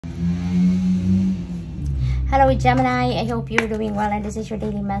Hello Gemini, I hope you're doing well, and this is your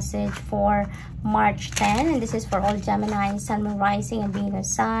daily message for March 10, and this is for all Gemini, Sun, Moon, Rising, and Venus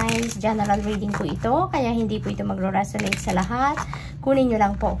signs. General reading po ito, kaya hindi po ito magro-resonate sa lahat. Kunin nyo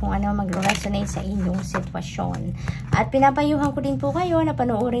lang po kung ano magro-resonate sa inyong sitwasyon. At pinapayuhan ko din po kayo na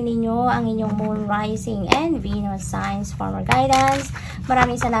panoorin ninyo ang inyong Moon, Rising, and Venus signs for more guidance.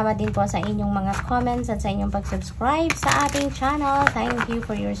 Maraming salamat din po sa inyong mga comments at sa inyong pag-subscribe sa ating channel. Thank you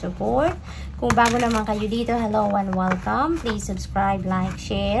for your support. Kung bago naman kayo dito, hello and welcome. Please subscribe, like,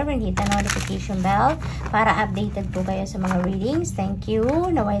 share, and hit the notification bell para updated po kayo sa mga readings. Thank you.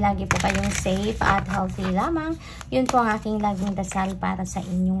 Naway lagi po kayong safe at healthy lamang. Yun po ang aking laging dasal para sa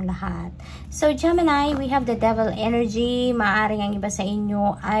inyong lahat. So Gemini, we have the devil energy. Maaring ang iba sa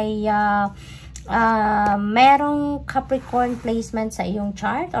inyo ay merong Capricorn placement sa iyong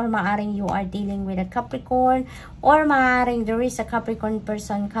chart, or maaring you are dealing with a Capricorn, or maaring there is a Capricorn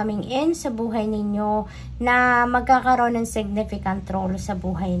person coming in sa buhay ninyo na magkakaroon ng significant role sa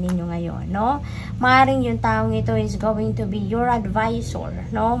buhay ninyo ngayon, no? Maaring yung taong ito is going to be your advisor,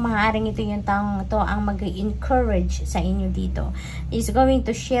 no? Maaring ito yung taong ito ang mag-encourage sa inyo dito. Is going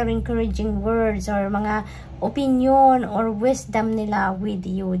to share encouraging words or mga opinion or wisdom nila with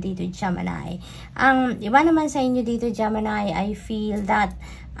you dito, Gemini. Ang iba naman sa inyo dito, Gemini, I feel that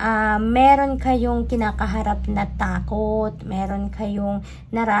meron kayong kinakaharap na takot, meron kayong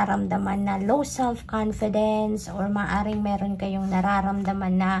nararamdaman na low self-confidence, or maaring meron kayong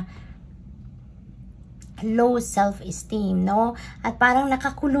nararamdaman na low self-esteem, no? At parang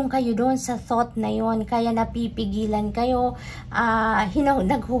nakakulong kayo doon sa thought na yon, kaya napipigilan kayo,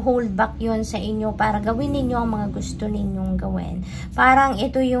 nag-hold back yon sa inyo para gawin ninyo ang mga gusto ninyong gawin. Parang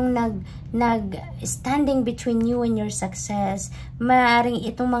ito yung standing between you and your success. Maaring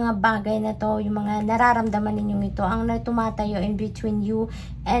itong mga bagay na to, yung mga nararamdaman ninyong ito, ang tumatayo in between you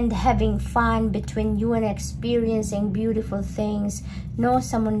and having fun, between you and experiencing beautiful things, no,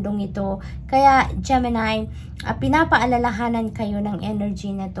 sa mundong ito. Kaya Gemini, pinapaalalahanan kayo ng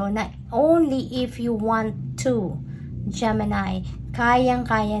energy na to na only if you want to, Gemini,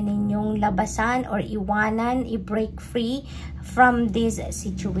 kayang-kaya ninyong labasan or iwanan, i-break free from this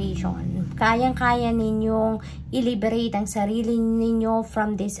situation. Kayang-kaya ninyong i-liberate ang sarili ninyo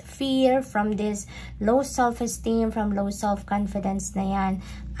from this fear, from this low self-esteem, from low self-confidence na yan.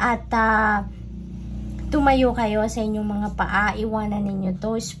 At tumayo kayo sa inyong mga paa, iwanan ninyo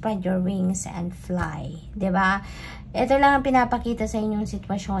to, spread your wings and fly. 'Di ba? Ito lang ang pinapakita sa inyong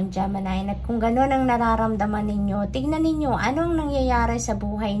sitwasyon, Gemini, na kung gano'n ang nararamdaman ninyo, tignan ninyo anong nangyayari sa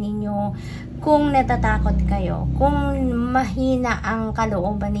buhay ninyo kung natatakot kayo, kung mahina ang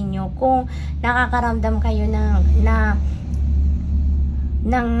kalooban ninyo, kung nakakaramdam kayo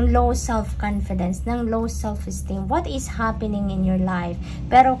ng low self-confidence, ng low self-esteem. What is happening in your life?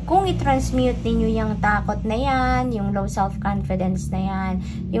 Pero kung i-transmute ninyo yung takot na yan, yung low self-confidence na yan,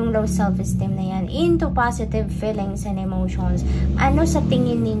 yung low self-esteem na yan, into positive feelings and emotions, ano sa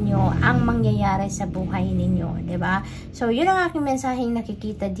tingin ninyo ang mangyayari sa buhay ninyo? 'Di ba? So, yun ang aking mensaheng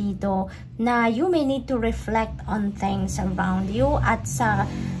nakikita dito, na you may need to reflect on things around you at sa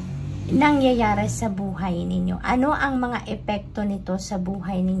nangyayari sa buhay ninyo. Ano ang mga epekto nito sa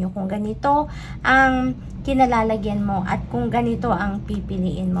buhay ninyo kung ganito ang kinalalagyan mo at kung ganito ang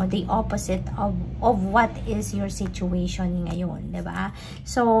pipiliin mo, the opposite of what is your situation ngayon, 'di ba?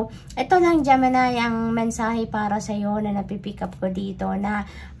 So, ito lang Gemini ang mensahe para sa iyo na napipick up ko dito, na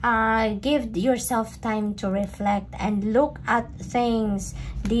give yourself time to reflect and look at things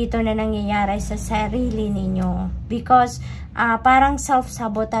dito na nangyayari sa sarili ninyo, because parang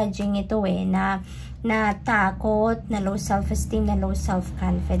self-sabotaging ito na takot, na low self-esteem, na low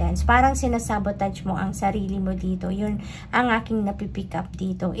self-confidence. Parang sinasabotage mo ang sarili mo dito. Yun ang aking napipick up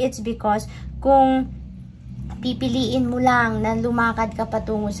dito. It's because kung pipiliin mo lang na lumakad ka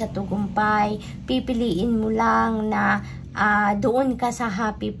patungo sa tagumpay, pipiliin mo lang na doon ka sa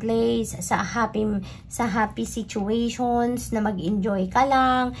happy place, sa happy situations, na mag-enjoy ka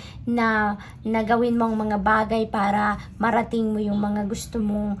lang, na gawin mo ang mga bagay para marating mo yung mga gusto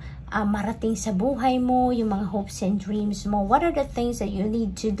mong marating sa buhay mo, yung mga hopes and dreams mo. What are the things that you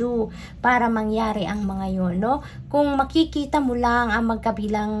need to do para mangyari ang mga yun, no? Kung makikita mo lang ang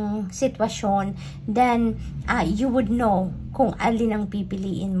magkabilang sitwasyon, then you would know kung alin ang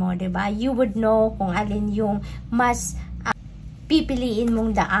pipiliin mo, 'di ba? You would know kung alin yung mas pipiliin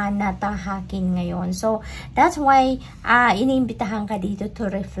mong daan na tahakin ngayon. So, that's why iniimbitahan ka dito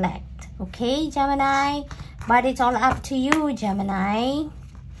to reflect. Okay, Gemini? But it's all up to you, Gemini.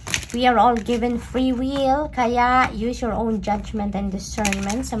 We are all given free will, kaya use your own judgment and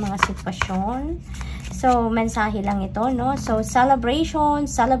discernment sa mga sitwasyon. So, mensahe lang ito, no? So, celebration,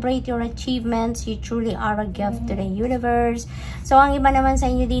 celebrate your achievements. You truly are a gift to the universe. So, ang iba naman sa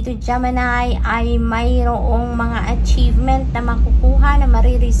inyo dito, Gemini, ay mayroong mga achievement na makukuha, na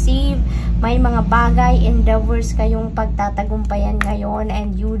marireceive. May mga bagay, endeavors kayong pagtatagumpayan ngayon,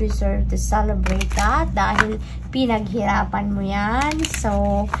 and you deserve to celebrate that dahil pinaghirapan mo yan.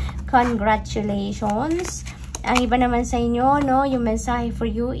 So, congratulations. Ang iba naman sa inyo, no, yung mensahe for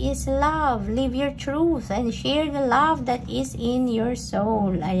you is love. Live your truth and share the love that is in your soul.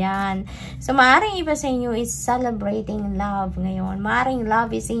 Ayan. So, maaaring iba sa inyo is celebrating love ngayon. Maaaring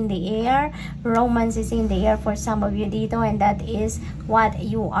love is in the air. Romance is in the air for some of you dito, and that is what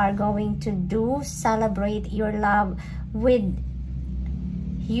you are going to do. Celebrate your love with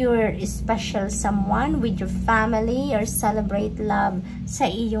your special someone, with your family, or celebrate love sa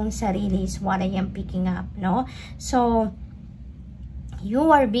iyong sarili is what I am picking up, no? So, you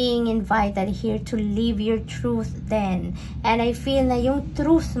are being invited here to live your truth then. And I feel na yung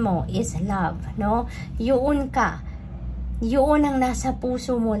truth mo is love, no? Yun ka. Yun ang nasa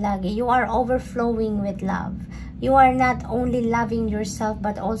puso mo lagi. You are overflowing with love. You are not only loving yourself,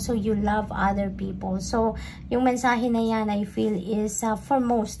 but also you love other people. So, yung mensahe na yan, I feel, is for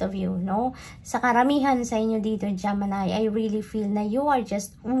most of you, no? Sa karamihan sa inyo dito, Gemini, I really feel na you are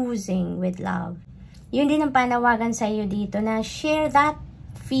just oozing with love. Yun din ang panawagan sa iyo dito, na share that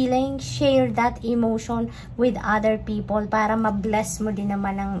feeling, share that emotion with other people para ma-bless mo din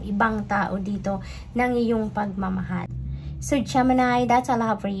naman ang ibang tao dito ng iyong pagmamahal. So, Gemini, that's all I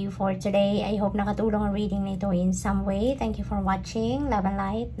have for you for today. I hope nakatulong ang reading nito in some way. Thank you for watching. Love and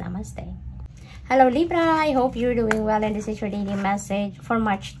light. Namaste. Hello, Libra. I hope you're doing well, and this is your daily message for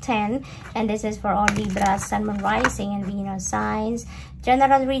March 10. And this is for all Libra, Sun, Moon, Rising, and Venus signs.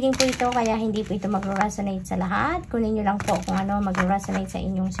 General reading po ito, kaya hindi po ito mag-resonate sa lahat. Kunin nyo lang po kung ano mag-resonate sa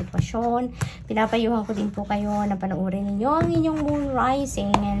inyong sitwasyon. Pinapayuhan ko din po kayo na panoorin ninyo ang inyong Moon,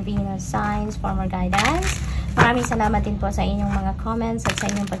 Rising, and Venus signs for more guidance. Maraming salamat din po sa inyong mga comments at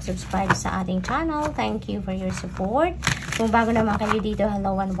sa inyong pag-subscribe sa ating channel. Thank you for your support. Kung bago naman kayo dito,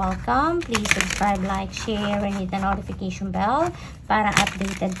 hello and welcome. Please subscribe, like, share, and hit the notification bell para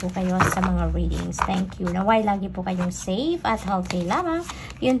updated po kayo sa mga readings. Thank you. Naway lagi po kayong safe at healthy lamang.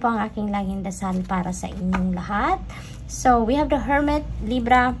 Yun po ang aking laging dasal para sa inyong lahat. So, we have the Hermit,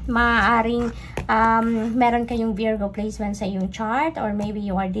 Libra. Maaaring meron kayong Virgo placement sa iyong chart, or maybe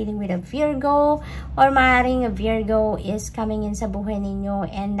you are dealing with a Virgo, or maaaring a Virgo is coming in sa buhay ninyo,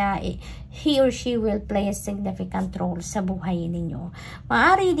 and he or she will play a significant role sa buhay ninyo.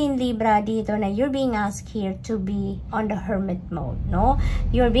 Maaari din, Libra, dito na you're being asked here to be on the hermit mode, no?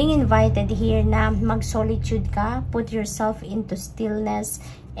 You're being invited here na mag-solitude ka, put yourself into stillness,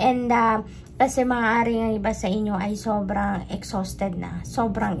 and kasi maaaring ang iba sa inyo ay sobrang exhausted na,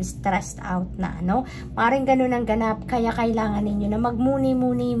 sobrang stressed out na, no? Maaaring ganun ang ganap, kaya kailangan ninyo na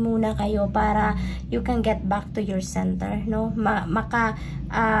magmuni-muni muna kayo para you can get back to your center, no?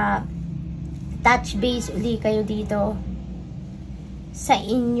 Touch base uli kayo dito sa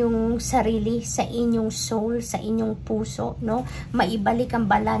inyong sarili, sa inyong soul, sa inyong puso, no? Maibalik ang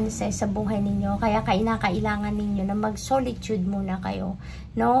balance sa buhay ninyo. Kaya kailangan ninyo na mag-solitude muna kayo,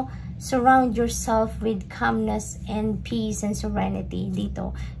 no? Surround yourself with calmness and peace and serenity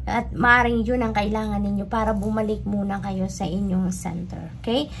dito. At maaaring yun ang kailangan ninyo para bumalik muna kayo sa inyong center.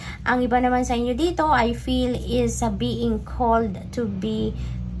 Okay? Ang iba naman sa inyo dito, I feel, is being called to be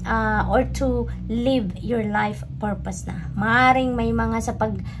or to live your life purpose na. Maaaring may mga sa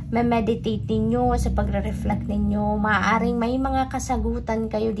pag-meditate ninyo, sa pagre-reflect ninyo, maaaring may mga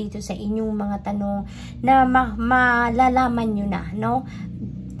kasagutan kayo dito sa inyong mga tanong na malalaman nyo na, no?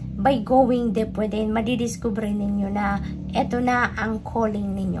 By going deep within, madidiscover ninyo na eto na ang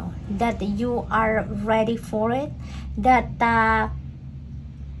calling ninyo. That you are ready for it. That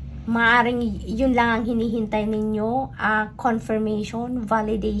maaring yun lang ang hinihintay ninyo, confirmation,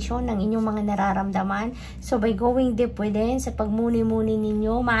 validation ng inyong mga nararamdaman. So, by going deep within, sa pagmuni-muni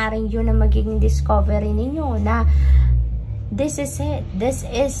ninyo, maaring yun ang magiging discovery ninyo na this is it. This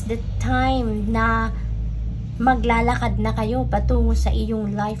is the time na maglalakad na kayo patungo sa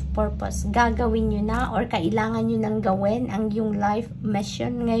iyong life purpose. Gagawin nyo na or kailangan nyo nang gawin ang iyong life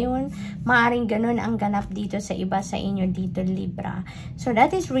mission ngayon. Maaring ganun ang ganap dito sa iba sa inyo dito, Libra. So,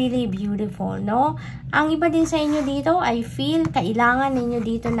 that is really beautiful, no? Ang iba din sa inyo dito, I feel, kailangan ninyo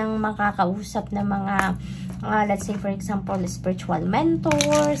dito ng makakausap na mga let's say for example, spiritual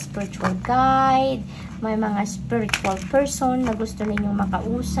mentor, spiritual guide, may mga spiritual person na gusto ninyong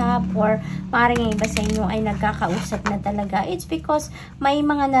makausap, or maaaring ang iba sa inyo ay nagkakausap na talaga. It's because may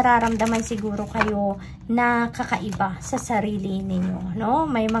mga nararamdaman siguro kayo na kakaiba sa sarili ninyo, no?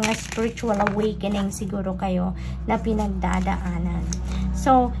 May mga spiritual awakening siguro kayo na pinagdadaanan.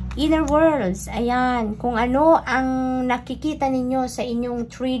 So, inner worlds, ayan, kung ano ang nakikita ninyo sa inyong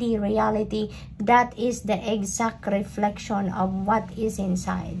 3D reality, that is the exact reflection of what is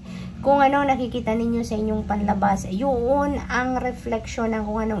inside. Kung ano nakikita ninyo sa inyong panlabas, yun ang reflection ng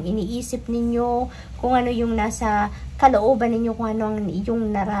kung anong iniisip ninyo, kung ano yung nasa kalooban ninyo, kung ano ang yung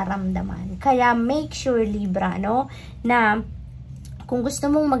nararamdaman. Kaya make sure, Libra, no, na kung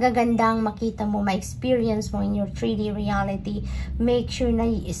gusto mong magagandang makita mo, ma-experience mo in your 3D reality, make sure na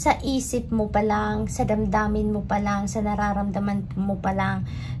sa isip mo pa lang, sa damdamin mo pa lang, sa nararamdaman mo pa lang,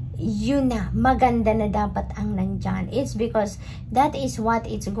 yun na, maganda na dapat ang nandyan. It's because that is what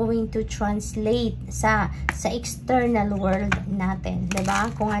it's going to translate sa external world natin,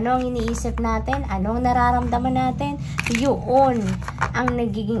 diba? Kung ano ang iniisip natin, anong nararamdaman natin, yun ang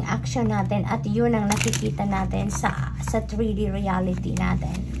nagiging action natin, at yun ang nakikita natin sa 3D reality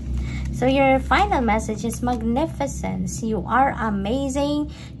natin. So your final message is magnificence. You are amazing.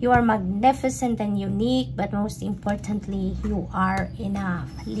 You are magnificent and unique. But most importantly, you are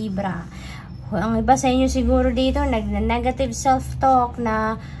enough. Libra. Ang iba sa inyo siguro dito, negative self-talk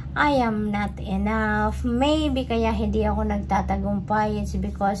na I am not enough. Maybe kaya hindi ako nagtatagumpay. It's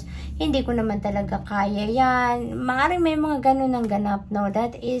because hindi ko naman talaga kaya yan. Maaaring may mga ganun ang ganap. No,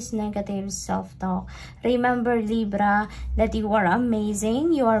 that is negative self-talk. Remember, Libra, that you are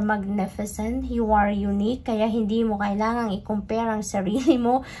amazing. You are magnificent. You are unique. Kaya hindi mo kailangang i-compare ang sarili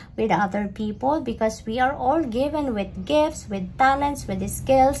mo with other people, because we are all given with gifts, with talents, with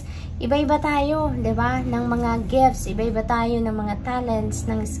skills. Iba-iba tayo, diba? Ng mga gifts. Iba-iba tayo ng mga talents,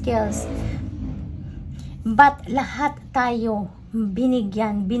 ng skills. But lahat tayo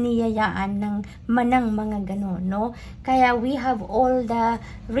biniyayaan ng manang mga ganon, no? Kaya we have all the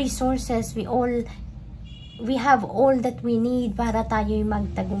resources, we have all that we need para tayo'y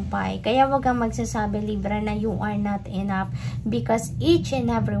magtagumpay. Kaya wag kang magsasabi, Libra, na you are not enough, because each and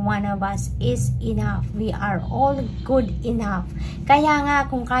every one of us is enough. We are all good enough. Kaya nga,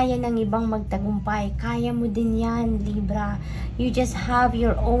 kung kaya ng ibang magtagumpay, kaya mo din yan, Libra. You just have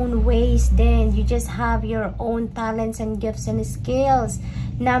your own ways then. You just have your own talents and gifts and skills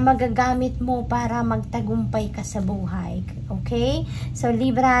na magagamit mo para magtagumpay ka sa buhay. Okay? So,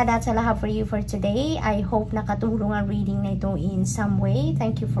 Libra, that's all I have for you for today. I hope nakatulong ang reading na ito in some way.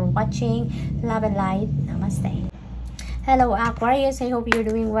 Thank you for watching. Love and light. Namaste. Hello, Aquarius. I hope you're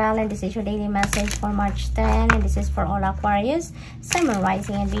doing well, and this is your daily message for March 10, and this is for all Aquarius, Sun, Moon,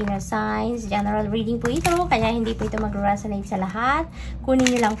 Rising, and Venus signs. General reading po ito, kaya hindi po ito mag-resonate sa lahat. Kunin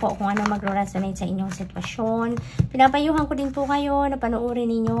niyo lang po kung ano mag-resonate sa inyong sitwasyon. Pinapayuhan ko din po kayo na panoorin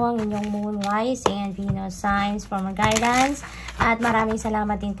ninyo ang inyong Moon, Rising, and Venus signs for more guidance. At maraming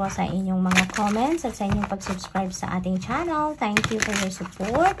salamat din po sa inyong mga comments at sa inyong pag-subscribe sa ating channel. Thank you for your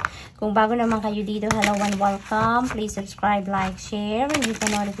support. Kung bago naman kayo dito, hello and welcome. Please subscribe, like, share, and hit the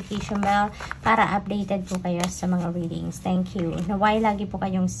notification bell para updated po kayo sa mga readings. Thank you. Naway lagi po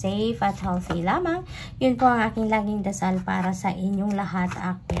kayong safe at healthy lamang. Yun po ang aking laging dasal para sa inyong lahat,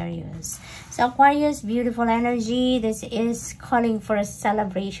 Aquarius. So, Aquarius, beautiful energy. This is calling for a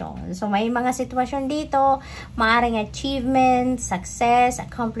celebration. So, may mga sitwasyon dito, maaring achievements, success,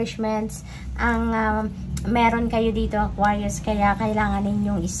 accomplishments, ang meron kayo dito, Aquarius, kaya kailangan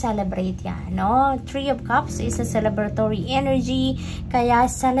ninyong i-celebrate yan, no? Three of Cups is a celebratory energy, kaya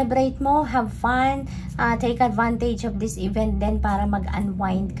celebrate mo, have fun, take advantage of this event din para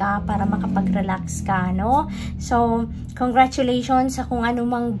mag-unwind ka, para makapag-relax ka, no? So, congratulations sa kung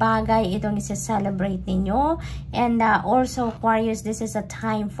anumang bagay itong isa-celebrate ninyo. And also, Aquarius, this is a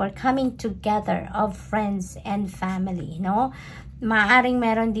time for coming together of friends and family, no? Maaring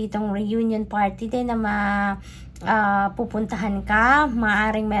meron ditong reunion party din na pupuntahan ka.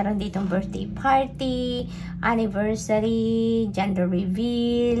 Maaring meron ditong birthday party, anniversary, gender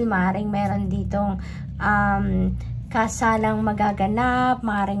reveal. Maaring meron ditong kasalang magaganap.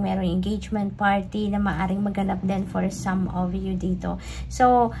 Maaring meron engagement party na maaring maganap din for some of you dito.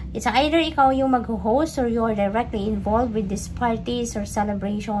 So, it's either ikaw yung mag-host or you are directly involved with these parties or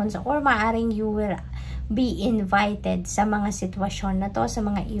celebrations, or maaring you will be invited sa mga sitwasyon na to, sa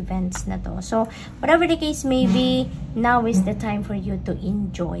mga events na to. So, whatever the case may be, now is the time for you to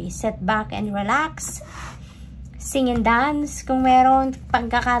enjoy. Sit back and relax. Sing and dance. Kung meron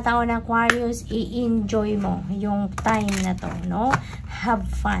pagkakataon ng Aquarius, i-enjoy mo yung time na to, no? Have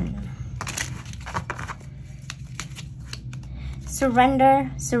fun.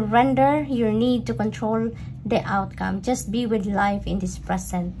 Surrender your need to control the outcome. Just be with life in this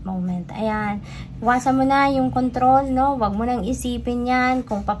present moment. Ayan. Iwasan mo na yung control, no? Huwag mo nang isipin yan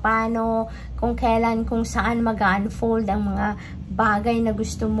kung paano, kung kailan, kung saan mag-unfold ang mga bagay na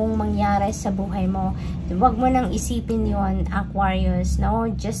gusto mong mangyari sa buhay mo. Huwag mo nang isipin yon, Aquarius, no?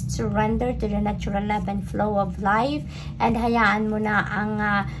 Just surrender to the natural ebb and flow of life and hayaan mo na ang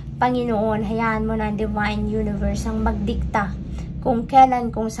Panginoon, hayaan mo na ang divine universe ang magdikta kung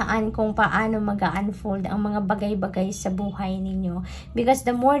kailan, kung saan, kung paano mag-unfold ang mga bagay-bagay sa buhay ninyo. Because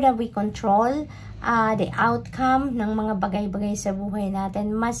the more that we control the outcome ng mga bagay-bagay sa buhay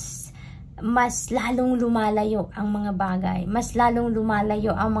natin, mas lalong lumalayo ang mga bagay. Mas lalong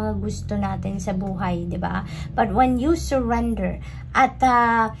lumalayo ang mga gusto natin sa buhay, di ba? But when you surrender at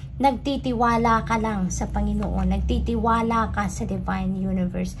nagtitiwala ka lang sa Panginoon, nagtitiwala ka sa divine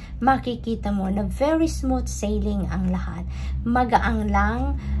universe, makikita mo na very smooth sailing ang lahat. Magaang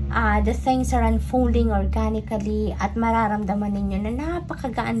lang, the things are unfolding organically at mararamdaman ninyo na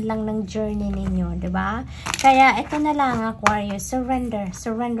napakagaan lang ng journey ninyo, di ba? Kaya ito na lang, Aquarius, surrender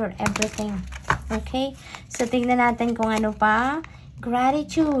everything. Okay? So, tingnan natin kung ano pa.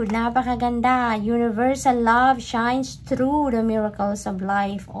 Gratitude, napakaganda. Universal love shines through the miracles of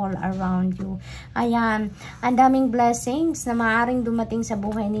life all around you. Ayan, ang daming blessings na maaaring dumating sa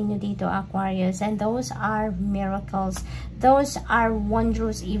buhay ninyo dito, Aquarius. And those are miracles. Those are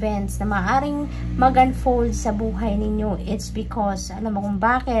wondrous events na maaaring mag-unfold sa buhay ninyo. It's because, alam mo kung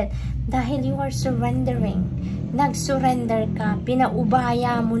bakit? Dahil you are surrendering. Nag-surrender ka.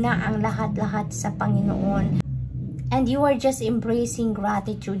 Pinaubaya mo na ang lahat-lahat sa Panginoon. And you are just embracing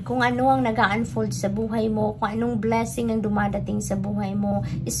gratitude. Kung ano ang nag-unfold sa buhay mo, kung anong blessing ang dumadating sa buhay mo,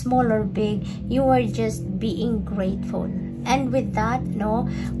 small or big, you are just being grateful. And with that, no,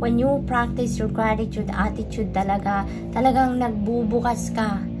 when you practice your gratitude attitude talagang nagbubukas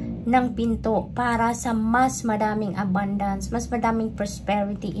ka ng pinto para sa mas madaming abundance, mas madaming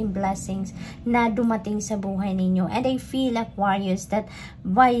prosperity and blessings na dumating sa buhay ninyo. And I feel, Aquarius, that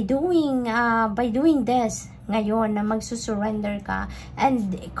by doing this ngayon na magsusurrender ka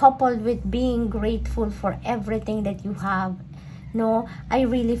and coupled with being grateful for everything that you have, no, I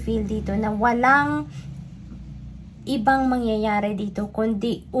really feel dito na walang ibang mangyayari dito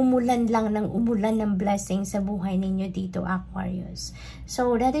kundi umulan lang ng blessing sa buhay ninyo dito, Aquarius.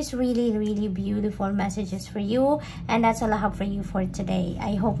 So that is really beautiful messages for you, and that's all I have for you for today.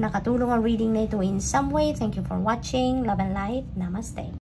 I hope nakatulong ang reading na ito in some way. Thank you for watching. Love and light. Namaste.